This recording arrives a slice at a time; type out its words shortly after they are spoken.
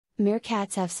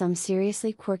Meerkats have some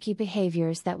seriously quirky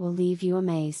behaviors that will leave you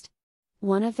amazed.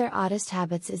 One of their oddest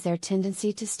habits is their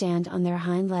tendency to stand on their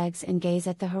hind legs and gaze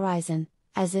at the horizon,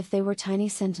 as if they were tiny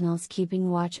sentinels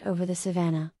keeping watch over the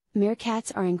savannah.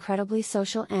 Meerkats are incredibly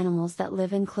social animals that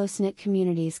live in close-knit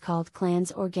communities called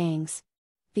clans or gangs.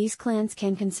 These clans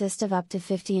can consist of up to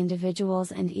 50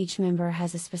 individuals, and each member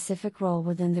has a specific role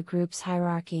within the group's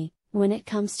hierarchy. When it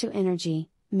comes to energy,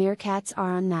 meerkats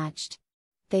are unmatched.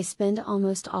 They spend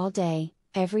almost all day,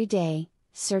 every day,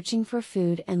 searching for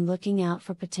food and looking out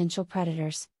for potential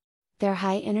predators. Their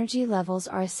high energy levels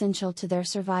are essential to their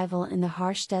survival in the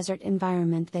harsh desert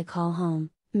environment they call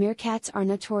home. Meerkats are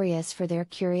notorious for their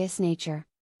curious nature.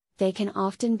 They can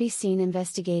often be seen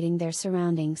investigating their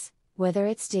surroundings, whether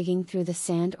it's digging through the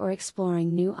sand or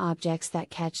exploring new objects that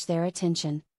catch their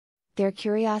attention. Their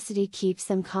curiosity keeps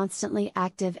them constantly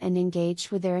active and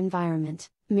engaged with their environment.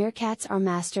 Meerkats are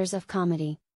masters of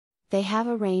comedy. They have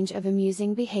a range of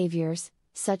amusing behaviors,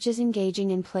 such as engaging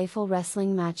in playful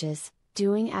wrestling matches,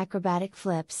 doing acrobatic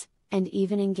flips, and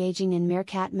even engaging in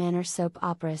meerkat manner soap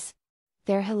operas.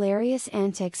 Their hilarious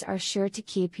antics are sure to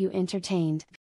keep you entertained.